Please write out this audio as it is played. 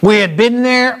We had been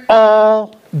there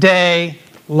all day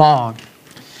long.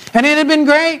 And it had been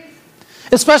great,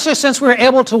 especially since we were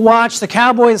able to watch the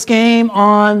Cowboys game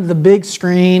on the big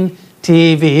screen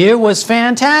TV. It was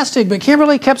fantastic, but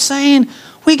Kimberly kept saying,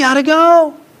 we got to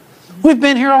go. We've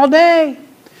been here all day.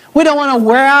 We don't want to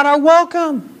wear out our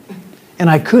welcome. And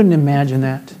I couldn't imagine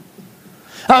that.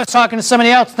 I was talking to somebody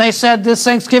else. They said this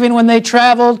Thanksgiving when they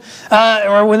traveled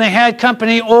or when they had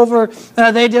company over,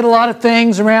 they did a lot of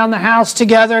things around the house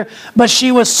together. But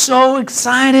she was so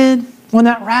excited when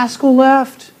that rascal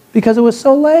left because it was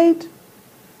so late.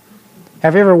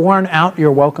 Have you ever worn out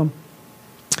your welcome?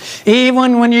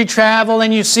 Even when you travel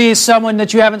and you see someone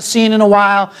that you haven't seen in a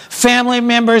while, family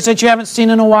members that you haven't seen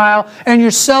in a while, and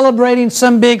you're celebrating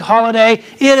some big holiday,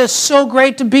 it is so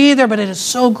great to be there, but it is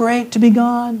so great to be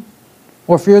gone.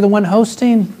 Or if you're the one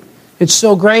hosting, it's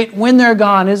so great when they're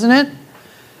gone, isn't it?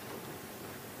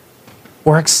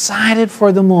 We're excited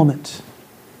for the moment.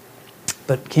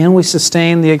 But can we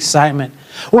sustain the excitement?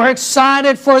 We're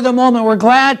excited for the moment. We're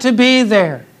glad to be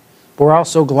there. But we're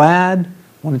also glad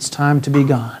when it's time to be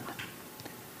gone.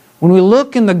 When we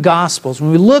look in the Gospels,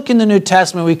 when we look in the New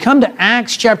Testament, we come to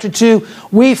Acts chapter 2,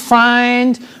 we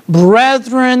find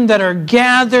brethren that are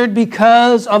gathered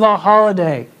because of a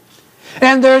holiday.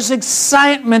 And there's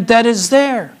excitement that is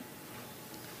there.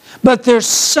 But there's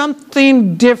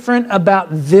something different about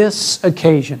this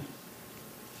occasion.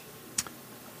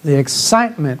 The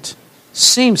excitement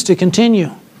seems to continue.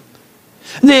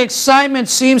 The excitement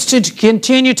seems to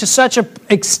continue to such an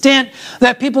extent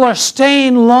that people are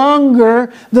staying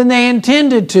longer than they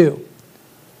intended to.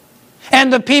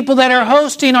 And the people that are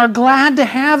hosting are glad to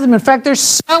have them. In fact, they're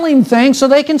selling things so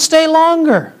they can stay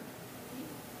longer.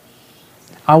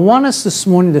 I want us this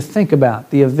morning to think about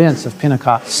the events of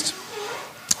Pentecost.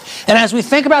 And as we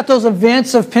think about those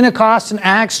events of Pentecost in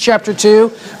Acts chapter 2,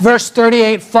 verse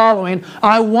 38 following,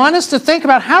 I want us to think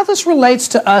about how this relates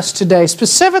to us today.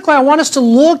 Specifically, I want us to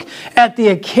look at the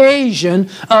occasion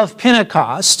of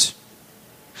Pentecost.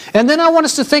 And then I want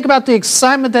us to think about the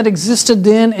excitement that existed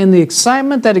then and the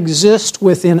excitement that exists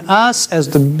within us as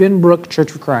the Benbrook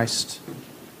Church of Christ.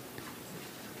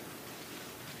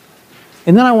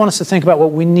 And then I want us to think about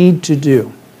what we need to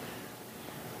do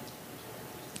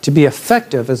to be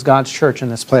effective as God's church in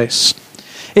this place.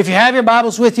 If you have your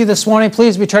Bibles with you this morning,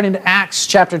 please be turning to Acts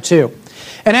chapter 2.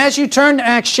 And as you turn to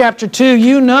Acts chapter 2,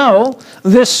 you know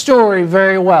this story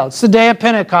very well. It's the day of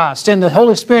Pentecost, and the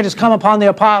Holy Spirit has come upon the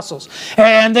apostles.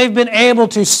 And they've been able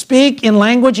to speak in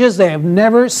languages they have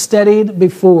never studied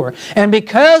before. And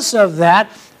because of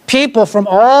that, people from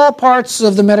all parts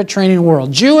of the Mediterranean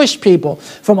world, Jewish people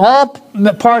from all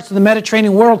parts of the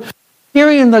Mediterranean world,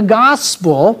 hearing the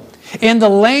gospel in the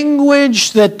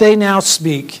language that they now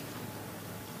speak.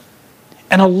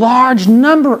 And a large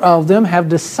number of them have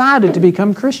decided to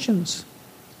become Christians.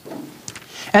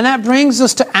 And that brings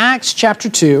us to Acts chapter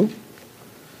 2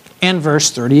 and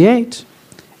verse 38.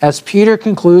 As Peter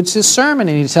concludes his sermon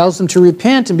and he tells them to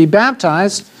repent and be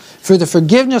baptized for the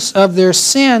forgiveness of their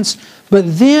sins.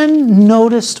 But then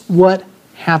notice what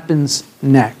happens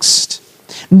next.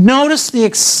 Notice the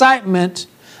excitement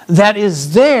that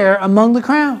is there among the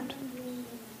crowd.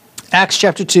 Acts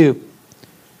chapter 2,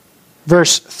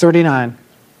 verse 39,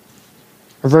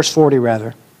 or verse 40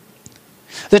 rather.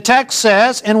 The text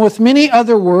says, and with many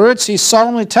other words he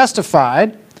solemnly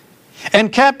testified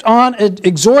and kept on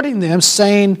exhorting them,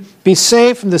 saying, be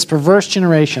saved from this perverse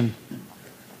generation.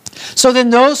 So then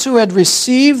those who had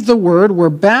received the word were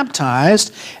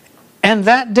baptized, and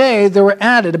that day there were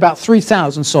added about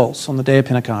 3,000 souls on the day of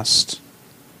Pentecost.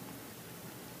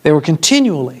 They were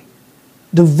continually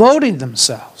devoting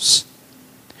themselves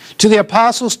to the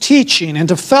apostles' teaching and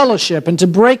to fellowship and to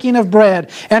breaking of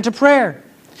bread and to prayer.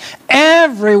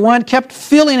 Everyone kept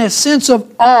feeling a sense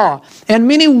of awe, and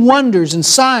many wonders and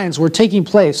signs were taking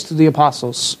place through the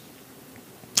apostles.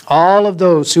 All of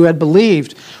those who had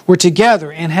believed were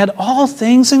together and had all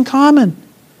things in common.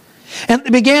 And they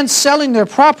began selling their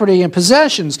property and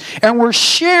possessions and were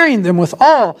sharing them with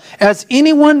all as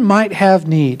anyone might have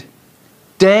need.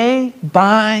 Day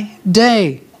by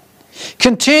day,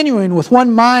 continuing with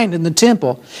one mind in the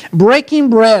temple,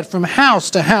 breaking bread from house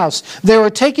to house, they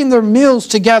were taking their meals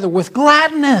together with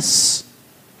gladness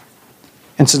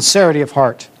and sincerity of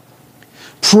heart,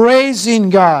 praising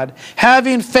God,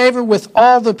 having favor with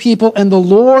all the people, and the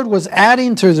Lord was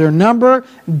adding to their number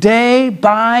day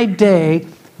by day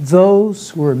those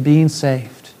who were being saved.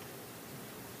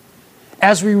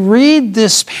 As we read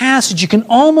this passage, you can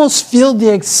almost feel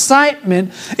the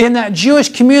excitement in that Jewish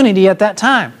community at that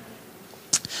time.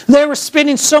 They were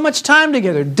spending so much time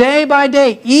together, day by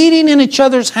day, eating in each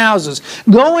other's houses,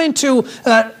 going to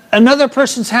another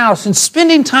person's house and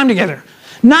spending time together.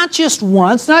 Not just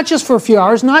once, not just for a few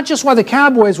hours, not just while the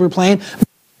Cowboys were playing, but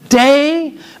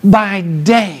day by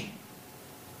day.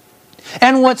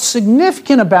 And what's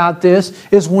significant about this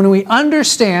is when we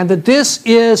understand that this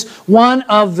is one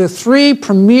of the 3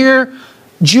 premier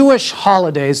Jewish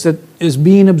holidays that is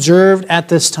being observed at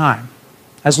this time,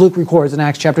 as Luke records in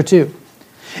Acts chapter 2.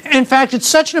 In fact, it's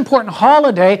such an important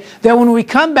holiday that when we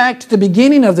come back to the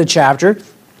beginning of the chapter,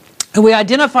 and we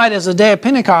identify it as the day of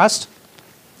Pentecost,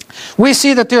 we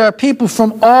see that there are people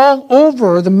from all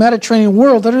over the Mediterranean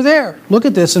world that are there. Look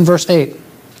at this in verse 8.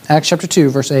 Acts chapter 2,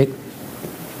 verse 8.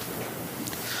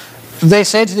 They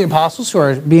say to the apostles who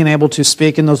are being able to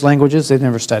speak in those languages they've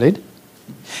never studied,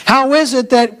 how is it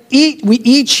that we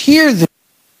each hear the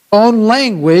own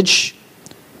language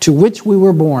to which we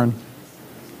were born?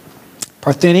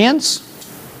 Parthians,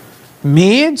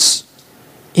 Medes,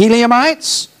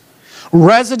 Elamites,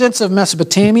 residents of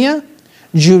Mesopotamia,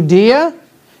 Judea,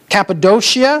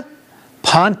 Cappadocia,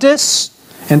 Pontus,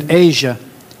 and Asia,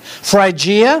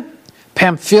 Phrygia,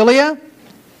 Pamphylia,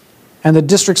 and the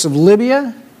districts of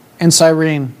Libya and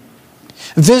Cyrene.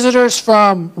 Visitors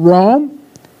from Rome,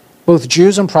 both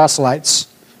Jews and proselytes,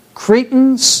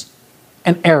 Cretans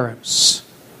and Arabs.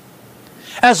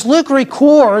 As Luke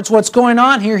records what's going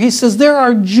on here, he says there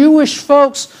are Jewish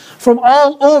folks from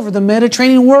all over the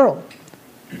Mediterranean world.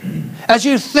 As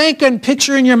you think and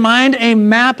picture in your mind a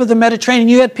map of the Mediterranean,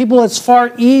 you had people as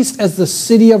far east as the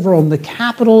city of Rome, the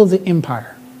capital of the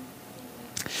empire.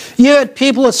 You had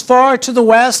people as far to the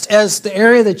west as the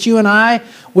area that you and I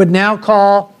would now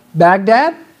call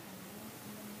Baghdad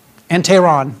and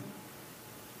Tehran.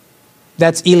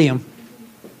 That's Elam.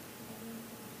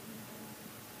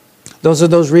 Those are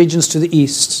those regions to the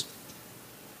east.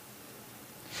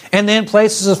 And then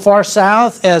places as far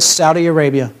south as Saudi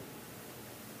Arabia.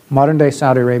 Modern day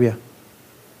Saudi Arabia.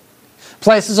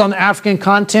 Places on the African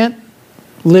continent,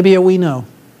 Libya we know.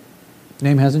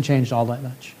 Name hasn't changed all that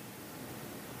much.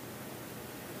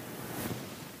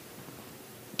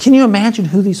 Can you imagine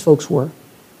who these folks were?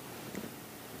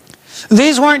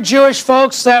 These weren't Jewish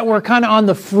folks that were kind of on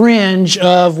the fringe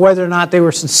of whether or not they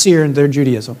were sincere in their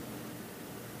Judaism,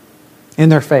 in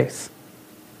their faith.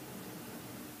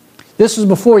 This was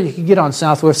before you could get on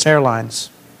Southwest Airlines.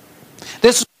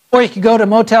 This was before you could go to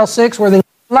Motel 6 where they leave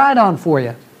the light on for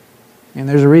you. And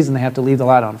there's a reason they have to leave the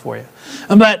light on for you.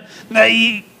 But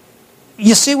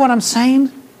you see what I'm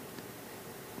saying?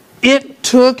 It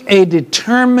took a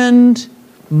determined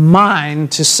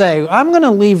mind to say, I'm going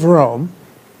to leave Rome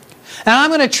and I'm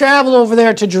going to travel over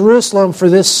there to Jerusalem for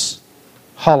this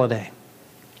holiday,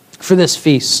 for this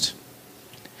feast.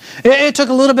 It took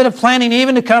a little bit of planning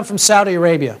even to come from Saudi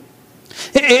Arabia.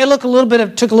 It took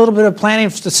a little bit of planning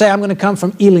to say I'm going to come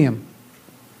from Elam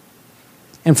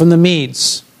and from the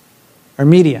Medes or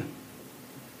Media.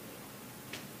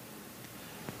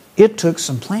 It took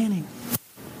some planning.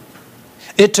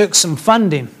 It took some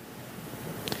funding.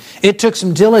 It took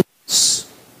some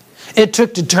diligence. It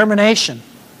took determination.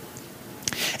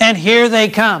 And here they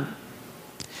come.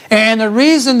 And the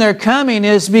reason they're coming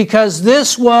is because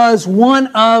this was one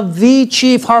of the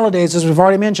chief holidays, as we've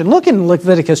already mentioned. Look in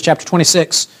Leviticus chapter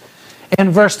 26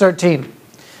 and verse 13.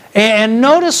 And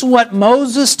notice what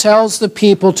Moses tells the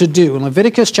people to do in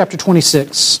Leviticus chapter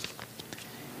 26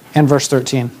 and verse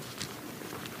 13.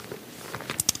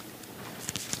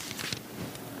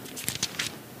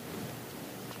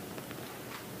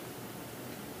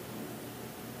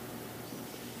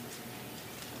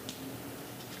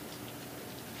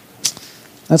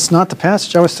 That's not the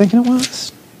passage I was thinking it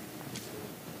was.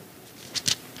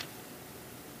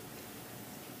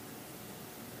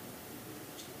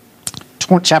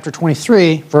 Chapter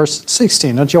 23, verse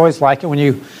 16. Don't you always like it when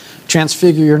you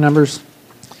transfigure your numbers?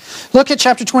 Look at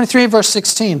chapter 23, verse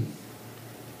 16.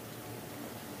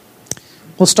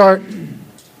 We'll start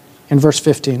in verse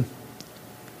 15.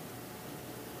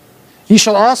 You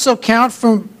shall also count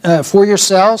for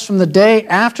yourselves from the day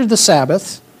after the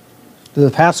Sabbath,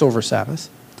 the Passover Sabbath,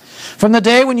 from the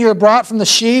day when you are brought from the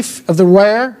sheaf of the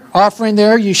ware offering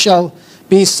there, you shall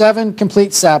be 7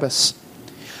 complete Sabbaths.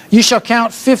 You shall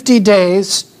count 50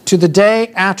 days to the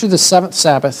day after the 7th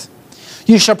Sabbath.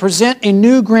 You shall present a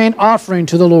new grain offering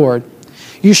to the Lord.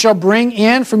 You shall bring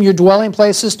in from your dwelling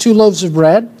places 2 loaves of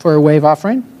bread for a wave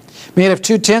offering, made of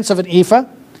 2/10 of an ephah.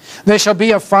 They shall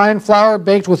be of fine flour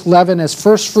baked with leaven as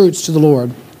first fruits to the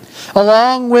Lord.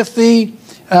 Along with the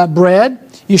bread,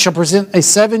 you shall present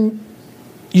 7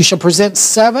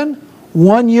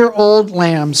 one-year-old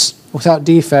lambs without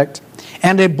defect,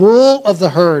 and a bull of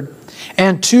the herd,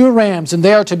 and 2 rams, and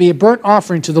they are to be a burnt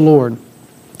offering to the Lord,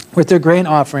 with their grain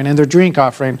offering and their drink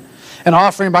offering, an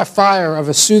offering by fire of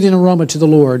a soothing aroma to the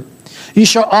Lord. You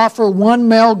shall offer 1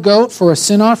 male goat for a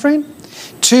sin offering,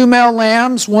 2 male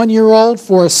lambs, 1 year old,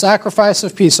 for a sacrifice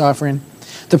of peace offering.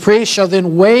 The priest shall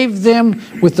then wave them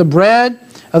with the bread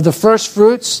of the first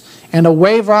fruits and a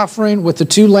wave offering with the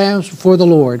 2 lambs before the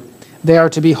Lord. They are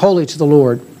to be holy to the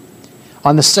Lord.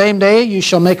 On the same day you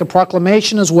shall make a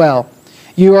proclamation as well.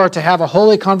 You are to have a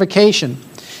holy convocation.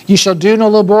 You shall do no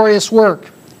laborious work.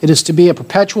 It is to be a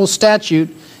perpetual statute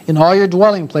in all your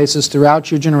dwelling places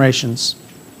throughout your generations.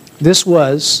 This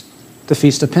was the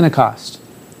Feast of Pentecost.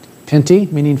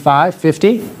 Penti, meaning 5,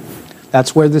 50.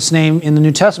 That's where this name in the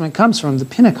New Testament comes from, the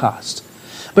Pentecost.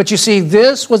 But you see,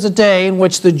 this was a day in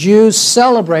which the Jews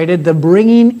celebrated the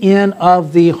bringing in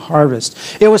of the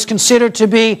harvest. It was considered to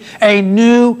be a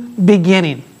new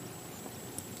beginning.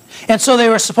 And so they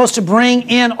were supposed to bring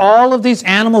in all of these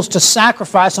animals to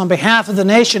sacrifice on behalf of the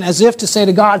nation, as if to say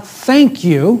to God, thank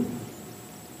you,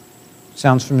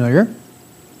 sounds familiar,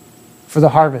 for the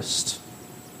harvest.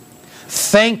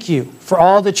 Thank you for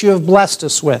all that you have blessed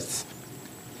us with.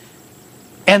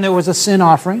 And there was a sin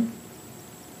offering.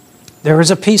 There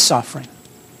was a peace offering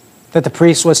that the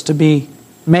priest was to be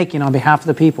making on behalf of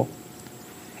the people.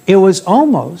 It was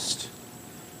almost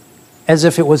as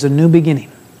if it was a new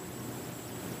beginning.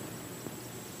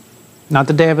 Not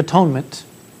the Day of Atonement,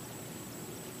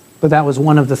 but that was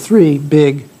one of the 3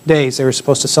 big days they were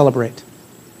supposed to celebrate.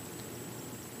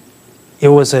 It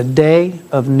was a day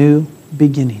of new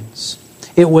beginnings.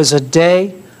 It was a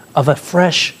day of a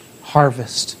fresh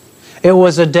harvest. It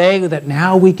was a day that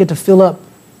now we get to fill up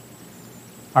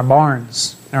our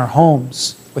barns and our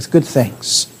homes with good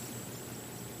things.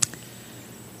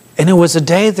 And it was a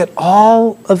day that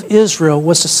all of Israel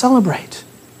was to celebrate.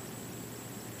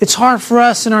 It's hard for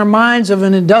us in our minds of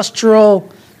an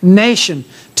industrial nation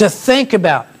to think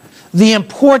about the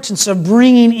importance of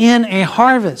bringing in a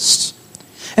harvest.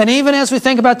 And even as we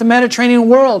think about the Mediterranean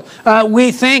world,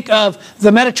 we think of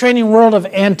the Mediterranean world of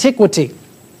antiquity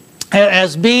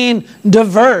as being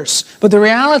diverse. But the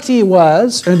reality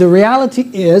is,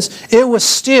 it was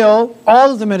still,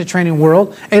 all of the Mediterranean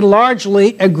world, a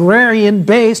largely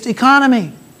agrarian-based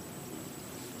economy.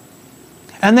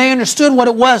 And they understood what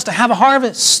it was to have a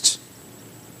harvest.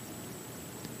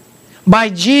 By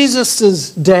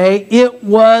Jesus' day, it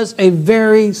was a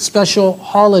very special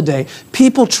holiday.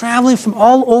 People traveling from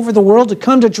all over the world to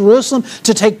come to Jerusalem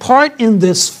to take part in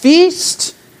this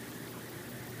feast.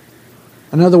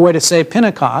 Another way to say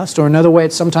Pentecost, or another way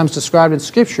it's sometimes described in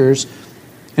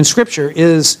Scripture,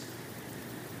 is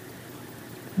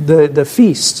the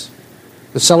feast,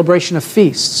 the celebration of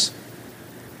feasts.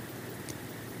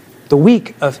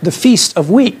 The Feast of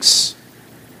Weeks.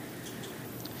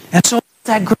 And so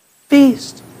that great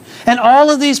feast. And all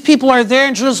of these people are there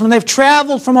in Jerusalem. They've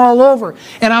traveled from all over.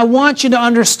 And I want you to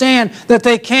understand that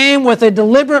they came with a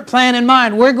deliberate plan in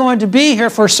mind. We're going to be here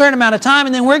for a certain amount of time,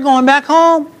 and then we're going back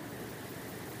home.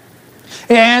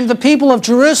 And the people of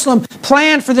Jerusalem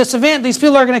planned for this event. These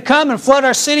people are going to come and flood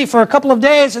our city for a couple of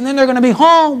days, and then they're going to be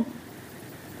home.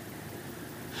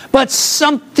 But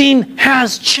something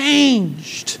has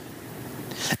changed.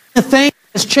 The thing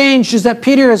that has changed is that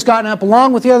Peter has gotten up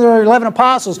along with the other 11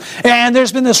 apostles, and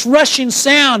there's been this rushing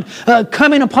sound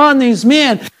coming upon these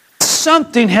men.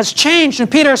 Something has changed,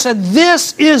 and Peter said,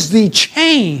 this is the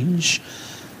change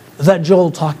that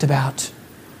Joel talked about.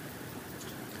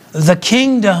 The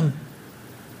kingdom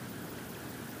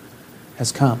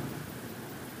has come.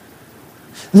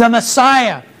 The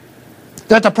Messiah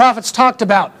that the prophets talked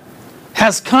about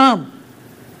has come.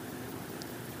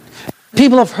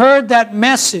 People have heard that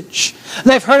message.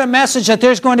 They've heard a message that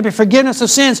there's going to be forgiveness of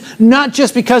sins, not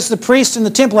just because the priests in the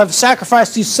temple have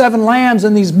sacrificed these 7 lambs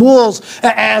and these bulls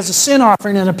as a sin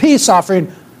offering and a peace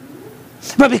offering,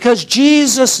 but because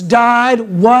Jesus died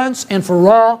once and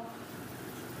for all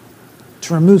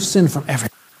to remove sin from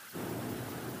everyone.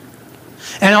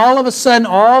 And all of a sudden,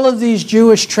 all of these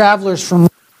Jewish travelers from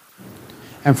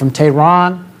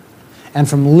Tehran and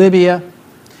from Libya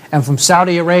and from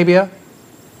Saudi Arabia,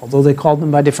 although they called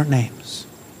them by different names,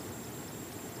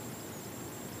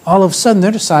 all of a sudden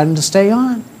they're deciding to stay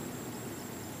on.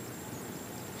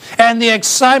 And the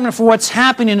excitement for what's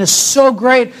happening is so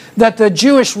great that the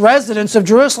Jewish residents of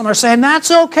Jerusalem are saying, that's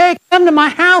okay, come to my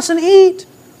house and eat.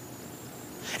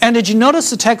 And did you notice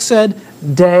the text said,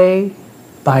 day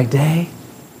by day?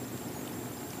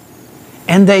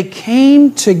 And they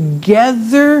came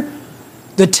together,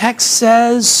 the text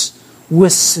says,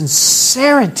 with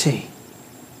sincerity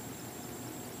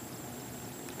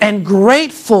and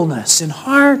gratefulness in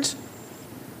heart.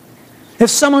 If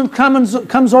someone comes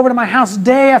over to my house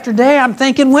day after day, I'm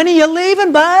thinking, when are you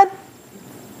leaving, bud?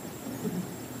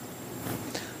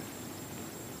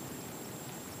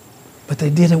 but they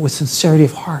did it with sincerity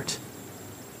of heart.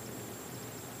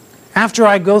 After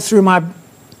I go through my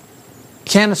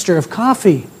canister of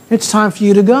coffee, it's time for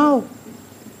you to go.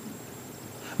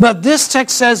 But this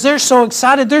text says they're so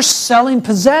excited, they're selling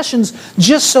possessions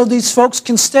just so these folks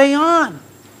can stay on.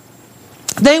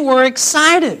 They were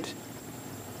excited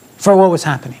for what was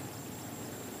happening.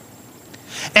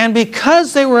 And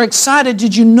because they were excited,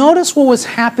 did you notice what was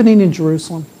happening in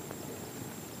Jerusalem?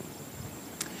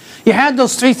 You had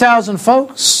those 3,000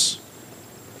 folks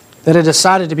that had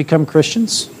decided to become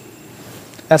Christians.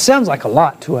 That sounds like a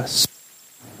lot to us.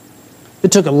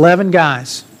 It took 11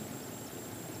 guys.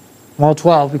 Well,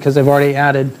 12 because they've already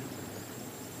added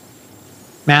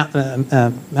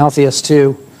Matthias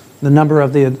to the number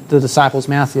of the disciples,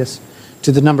 Matthias,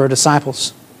 to the number of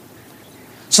disciples.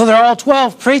 So they're all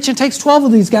 12 preaching. It takes 12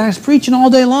 of these guys preaching all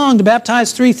day long to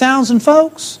baptize 3,000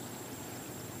 folks.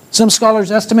 Some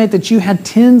scholars estimate that you had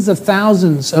tens of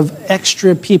thousands of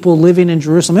extra people living in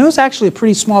Jerusalem. It was actually a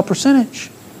pretty small percentage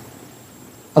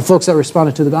of folks that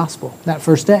responded to the gospel that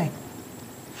first day.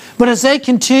 But as they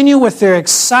continue with their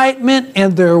excitement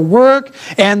and their work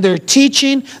and their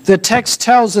teaching, the text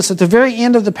tells us at the very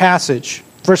end of the passage,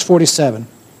 verse 47,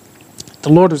 the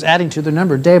Lord was adding to their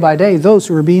number day by day those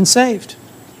who were being saved.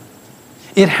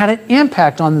 It had an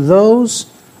impact on those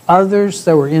others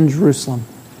that were in Jerusalem.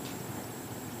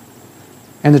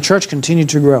 And the church continued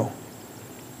to grow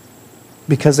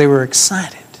because they were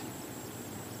excited.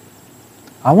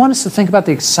 I want us to think about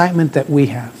the excitement that we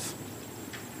have.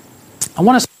 I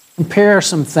want us to compare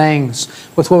some things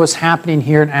with what was happening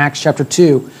here in Acts chapter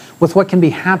 2 with what can be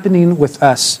happening with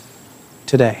us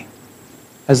today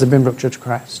as the Benbrook Church of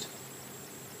Christ.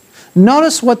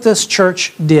 Notice what this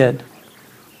church did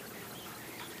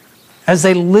as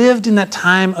they lived in that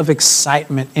time of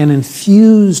excitement and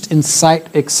infused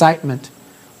excitement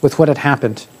with what had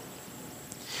happened.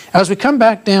 As we come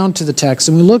back down to the text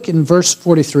and we look in verse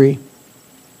 43, we'll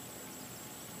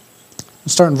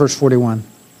start in verse 41.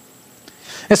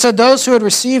 It said, those who had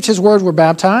received his word were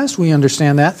baptized. We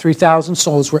understand that. 3,000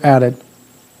 souls were added.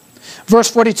 Verse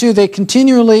 42, they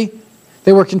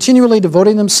were continually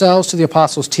devoting themselves to the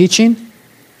apostles' teaching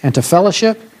and to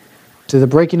fellowship, to the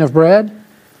breaking of bread,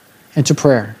 and to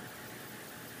prayer.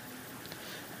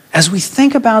 As we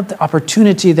think about the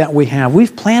opportunity that we have,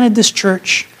 we've planted this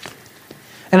church.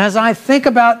 And as I think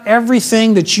about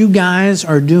everything that you guys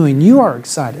are doing, you are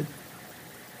excited.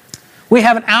 We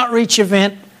have an outreach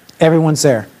event, everyone's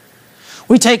there.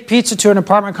 We take pizza to an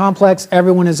apartment complex,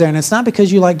 everyone is there. And it's not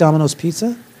because you like Domino's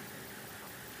Pizza.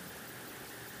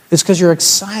 It's because you're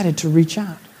excited to reach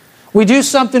out. We do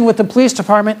something with the police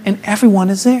department and everyone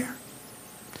is there.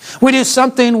 We do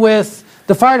something with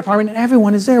the fire department and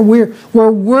everyone is there. We're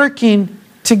working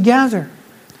together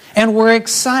and we're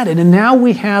excited. And now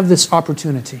we have this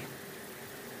opportunity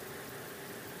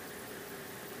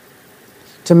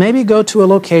to maybe go to a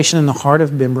location in the heart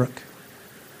of Benbrook.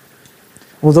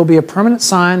 Well, there'll be a permanent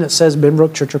sign that says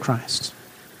Benbrook Church of Christ.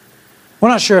 We're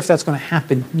not sure if that's going to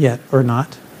happen yet or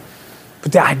not,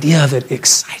 but the idea of it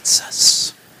excites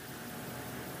us.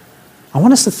 I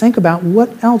want us to think about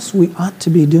what else we ought to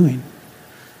be doing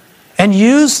and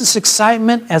use this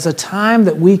excitement as a time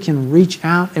that we can reach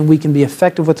out and we can be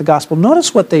effective with the gospel.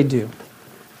 Notice what they do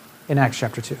in Acts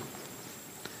chapter 2.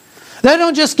 They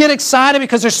don't just get excited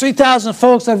because there's 3,000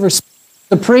 folks that have received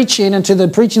the preaching and to the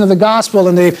preaching of the gospel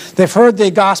and they've heard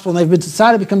the gospel and they've been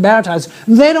decided to become baptized.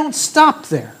 They don't stop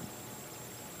there.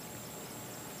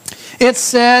 It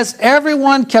says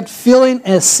everyone kept feeling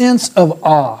a sense of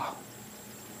awe.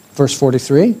 Verse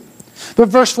 43. But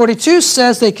verse 42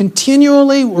 says they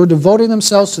continually were devoting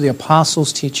themselves to the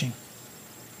apostles' teaching.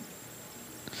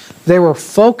 They were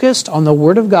focused on the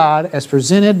Word of God as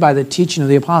presented by the teaching of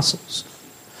the apostles.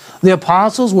 The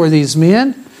apostles were these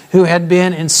men who had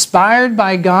been inspired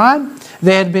by God.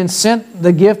 They had been sent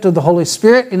the gift of the Holy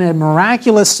Spirit in a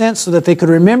miraculous sense so that they could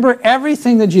remember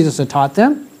everything that Jesus had taught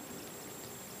them.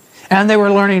 And they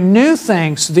were learning new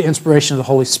things through the inspiration of the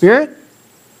Holy Spirit.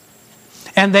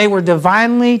 And they were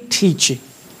divinely teaching.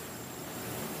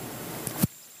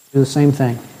 Do the same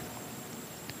thing.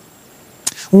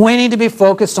 We need to be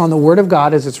focused on the Word of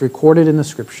God as it's recorded in the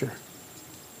Scripture.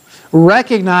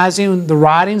 Recognizing the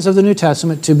writings of the New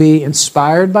Testament to be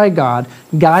inspired by God,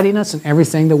 guiding us in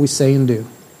everything that we say and do.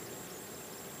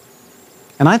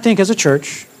 And I think as a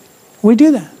church, we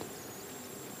do that.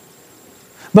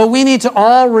 But we need to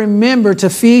all remember to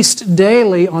feast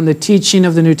daily on the teaching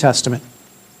of the New Testament.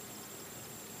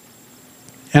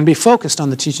 And be focused on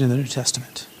the teaching of the New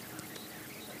Testament.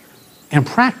 And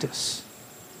practice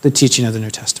the teaching of the New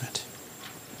Testament.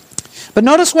 But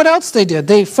notice what else they did.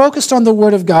 They focused on the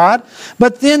Word of God,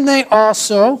 but then they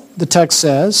also, the text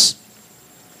says,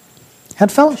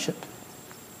 had fellowship.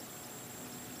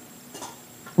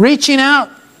 Reaching out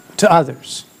to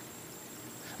others.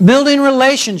 Building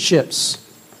relationships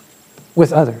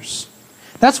with others.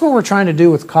 That's what we're trying to do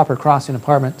with Copper Crossing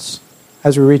Apartments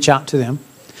as we reach out to them.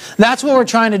 That's what we're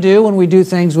trying to do when we do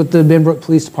things with the Benbrook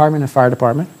Police Department and Fire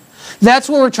Department. That's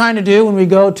what we're trying to do when we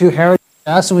go to Heritage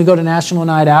Us and we go to National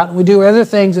Night Out and we do other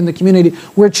things in the community.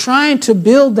 We're trying to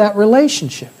build that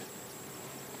relationship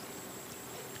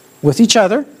with each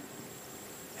other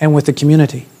and with the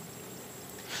community.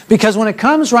 Because when it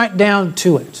comes right down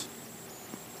to it,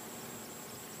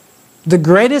 the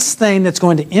greatest thing that's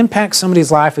going to impact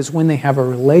somebody's life is when they have a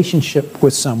relationship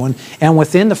with someone, and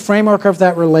within the framework of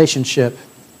that relationship,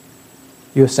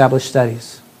 you establish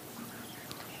studies.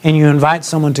 And you invite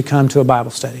someone to come to a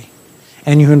Bible study.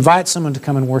 And you invite someone to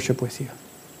come and worship with you.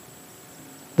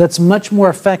 That's much more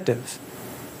effective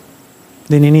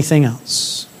than anything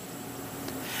else.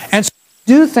 And so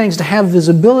we do things to have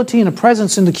visibility and a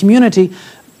presence in the community,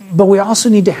 but we also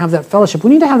need to have that fellowship. We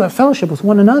need to have that fellowship with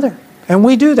one another. And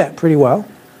we do that pretty well.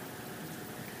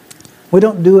 We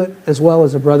don't do it as well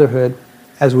as a brotherhood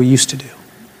as we used to do.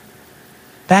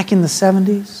 Back in the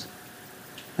 70s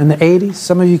and the 80s,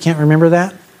 some of you can't remember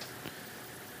that,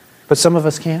 but some of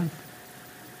us can.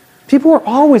 People were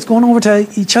always going over to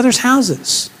each other's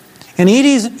houses and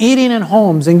eating in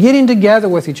homes and getting together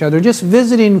with each other, just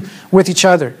visiting with each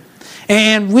other.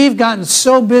 And we've gotten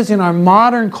so busy in our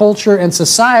modern culture and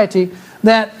society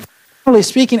that, generally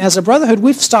speaking, as a brotherhood,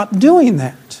 we've stopped doing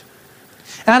that.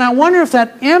 And I wonder if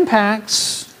that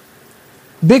impacts,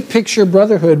 big picture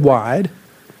brotherhood-wide,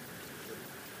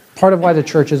 part of why the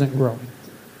church isn't growing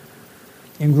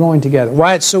and growing together.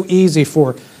 Why it's so easy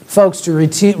for folks to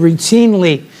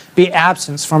routinely be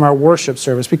absent from our worship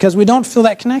service, because we don't feel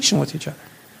that connection with each other.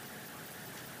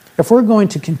 If we're going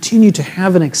to continue to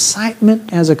have an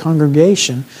excitement as a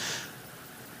congregation,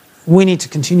 we need to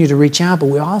continue to reach out, but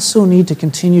we also need to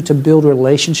continue to build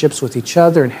relationships with each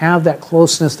other and have that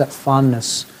closeness, that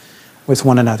fondness with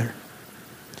one another.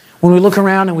 When we look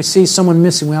around and we see someone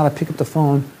missing, we ought to pick up the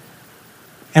phone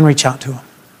and reach out to them.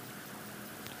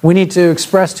 We need to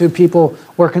express to people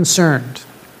we're concerned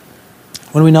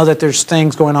when we know that there's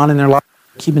things going on in their life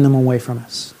keeping them away from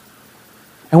us.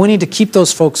 And we need to keep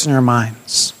those folks in our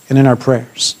minds and in our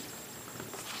prayers.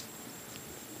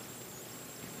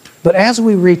 But as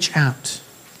we reach out,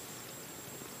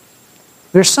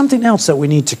 there's something else that we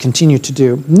need to continue to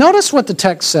do. Notice what the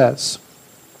text says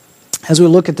as we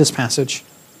look at this passage.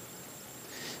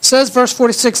 It says, verse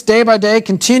 46, day by day,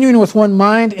 continuing with one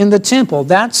mind in the temple.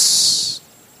 That's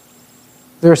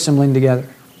their assembling together.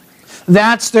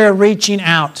 That's their reaching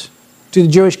out to the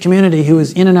Jewish community who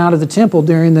is in and out of the temple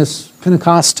during this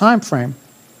Pentecost time frame.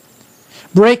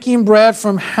 Breaking bread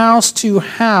from house to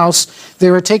house, they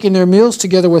were taking their meals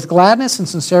together with gladness and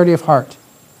sincerity of heart.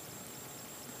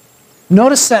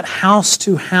 Notice that house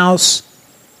to house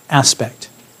aspect.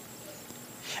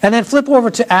 And then flip over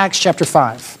to Acts chapter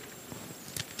 5.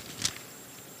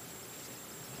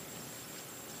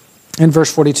 In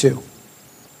verse 42.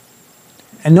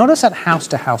 And notice that house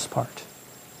to house part.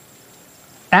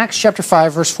 Acts chapter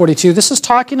 5, verse 42. This is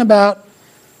talking about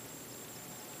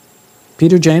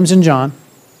Peter, James, and John.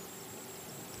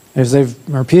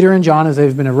 Peter and John, as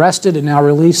they've been arrested and now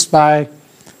released by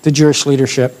the Jewish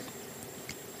leadership.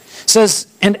 It says,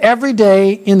 and every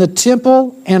day in the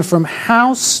temple and from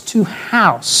house to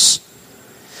house,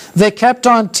 they kept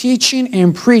on teaching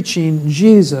and preaching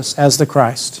Jesus as the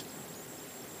Christ.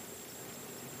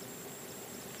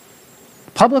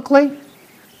 Publicly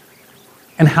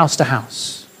and house to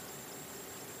house.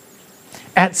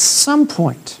 At some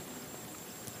point,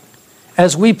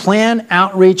 as we plan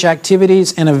outreach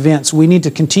activities and events, we need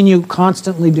to continue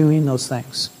constantly doing those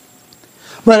things.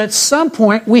 But at some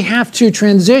point, we have to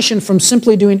transition from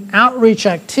simply doing outreach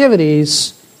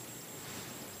activities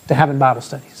to having Bible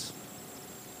studies.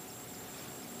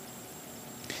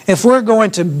 If we're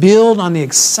going to build on the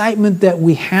excitement that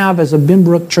we have as a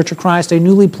Benbrook Church of Christ, a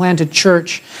newly planted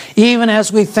church, even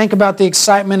as we think about the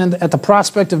excitement and at the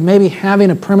prospect of maybe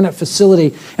having a permanent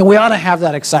facility, and we ought to have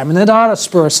that excitement, that ought to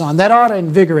spur us on, that ought to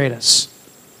invigorate us.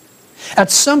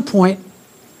 At some point,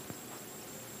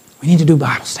 we need to do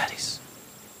Bible studies.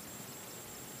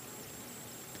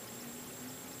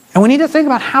 And we need to think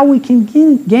about how we can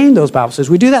gain those Bible studies.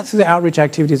 We do that through the outreach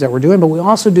activities that we're doing, but we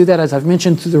also do that, as I've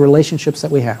mentioned, through the relationships that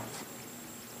we have.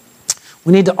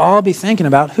 We need to all be thinking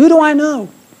about, who do I know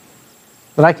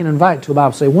that I can invite to a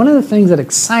Bible study? One of the things that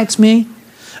excites me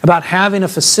about having a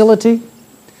facility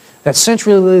that's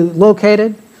centrally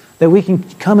located, that we can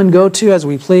come and go to as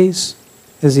we please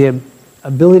is the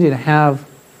ability to have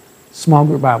small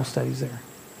group Bible studies there.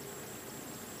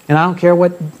 And I don't care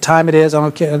what time it is, I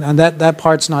don't care, and that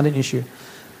part's not an issue.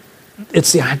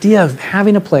 It's the idea of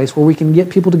having a place where we can get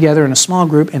people together in a small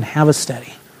group and have a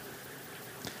study.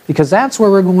 Because that's where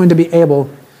we're going to be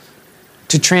able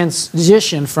to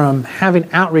transition from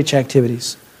having outreach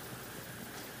activities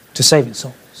to saving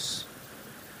souls.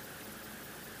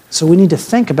 So we need to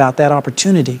think about that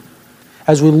opportunity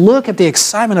as we look at the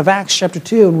excitement of Acts chapter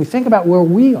 2 and we think about where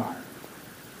we are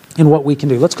and what we can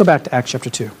do. Let's go back to Acts chapter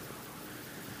 2. It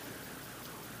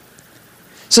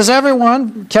says,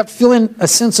 everyone kept feeling a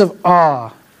sense of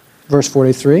awe, verse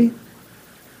 43.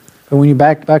 But when you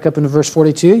back up into verse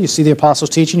 42, you see the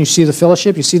apostles' teaching, you see the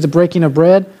fellowship, you see the breaking of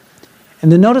bread.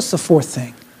 And then notice the fourth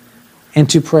thing, and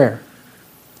to prayer.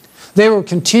 They were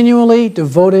continually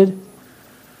devoted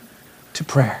to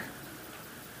prayer.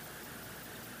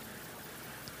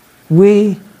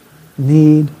 We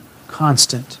need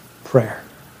constant prayer.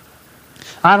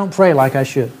 I don't pray like I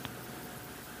should.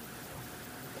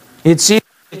 It's easy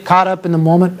to get caught up in the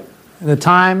moment, the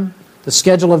time, the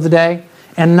schedule of the day,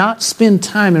 and not spend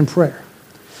time in prayer.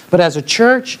 But as a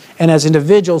church and as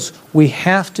individuals, we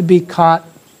have to be caught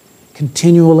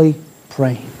continually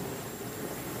praying.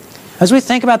 As we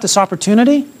think about this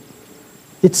opportunity,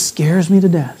 it scares me to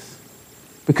death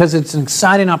because it's an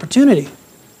exciting opportunity,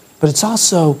 but it's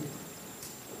also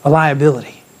a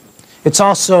liability. It's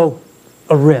also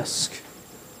a risk.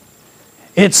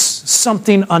 It's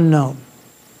something unknown.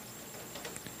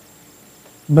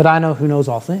 But I know who knows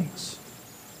all things.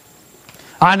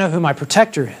 I know who my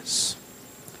protector is.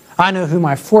 I know who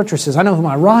my fortress is. I know who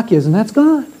my rock is, and that's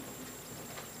God.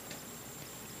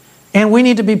 And we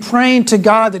need to be praying to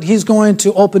God that He's going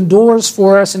to open doors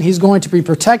for us and He's going to be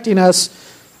protecting us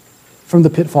from the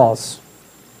pitfalls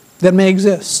that may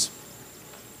exist.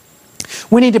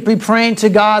 We need to be praying to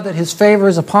God that His favor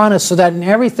is upon us so that in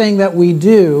everything that we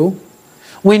do,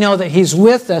 we know that He's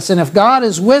with us. And if God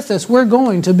is with us, we're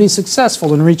going to be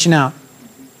successful in reaching out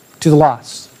to the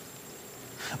lost.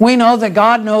 We know that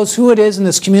God knows who it is in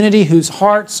this community whose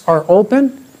hearts are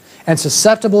open and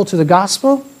susceptible to the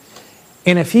gospel.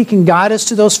 And if He can guide us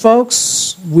to those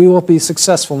folks, we will be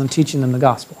successful in teaching them the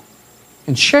gospel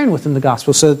and sharing with them the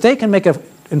gospel so that they can make an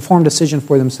informed decision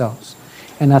for themselves.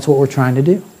 And that's what we're trying to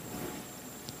do.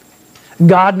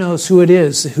 God knows who it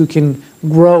is who can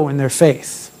grow in their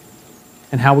faith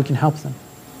and how we can help them.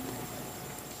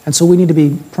 And so we need to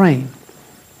be praying.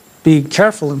 Be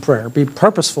careful in prayer. Be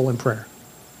purposeful in prayer.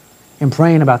 In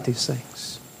praying about these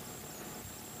things.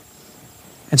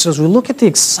 And so as we look at the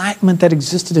excitement that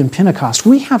existed in Pentecost,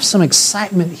 we have some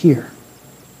excitement here.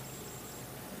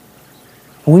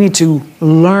 And we need to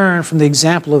learn from the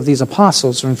example of these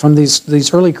apostles and from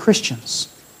these early Christians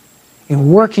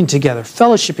in working together,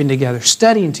 fellowshipping together,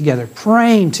 studying together,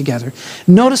 praying together.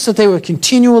 Notice that they were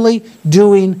continually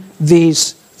doing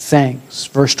these things.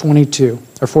 Verse 22,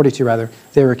 or 42 rather.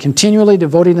 They were continually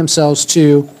devoting themselves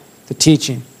to the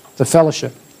teaching, the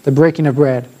fellowship, the breaking of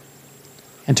bread,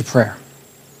 and to prayer.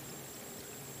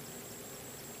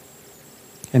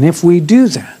 And if we do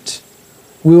that,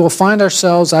 we will find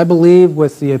ourselves, I believe,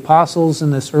 with the apostles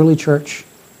in this early church,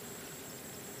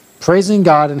 praising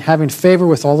God and having favor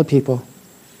with all the people.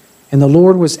 And the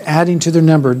Lord was adding to their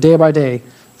number day by day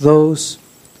those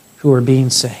who are being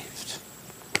saved.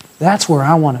 That's where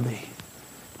I want to be.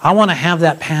 I want to have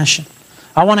that passion.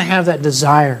 I want to have that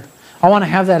desire. I want to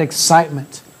have that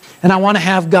excitement. And I want to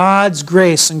have God's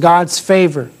grace and God's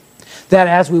favor. That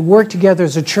as we work together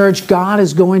as a church, God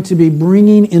is going to be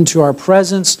bringing into our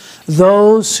presence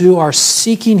those who are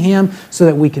seeking Him so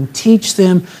that we can teach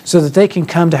them, so that they can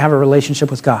come to have a relationship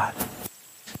with God.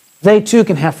 They too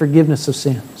can have forgiveness of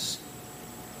sins.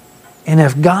 And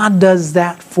if God does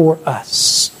that for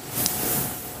us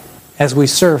as we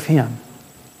serve Him,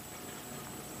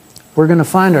 we're going to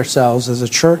find ourselves as a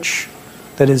church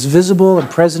that is visible and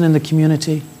present in the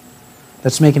community,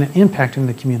 that's making an impact in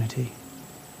the community,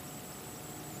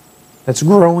 that's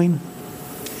growing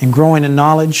and growing in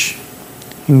knowledge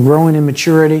and growing in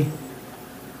maturity,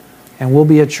 and we'll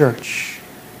be a church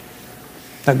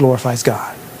that glorifies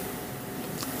God.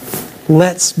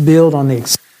 Let's build on the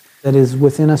excitement that is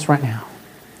within us right now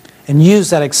and use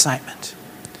that excitement.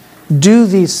 Do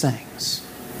these things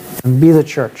and be the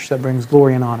church that brings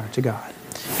glory and honor to God.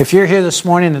 If you're here this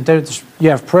morning and you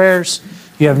have prayers,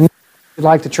 you have needs you'd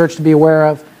like the church to be aware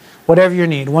of, whatever your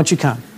need, won't you come?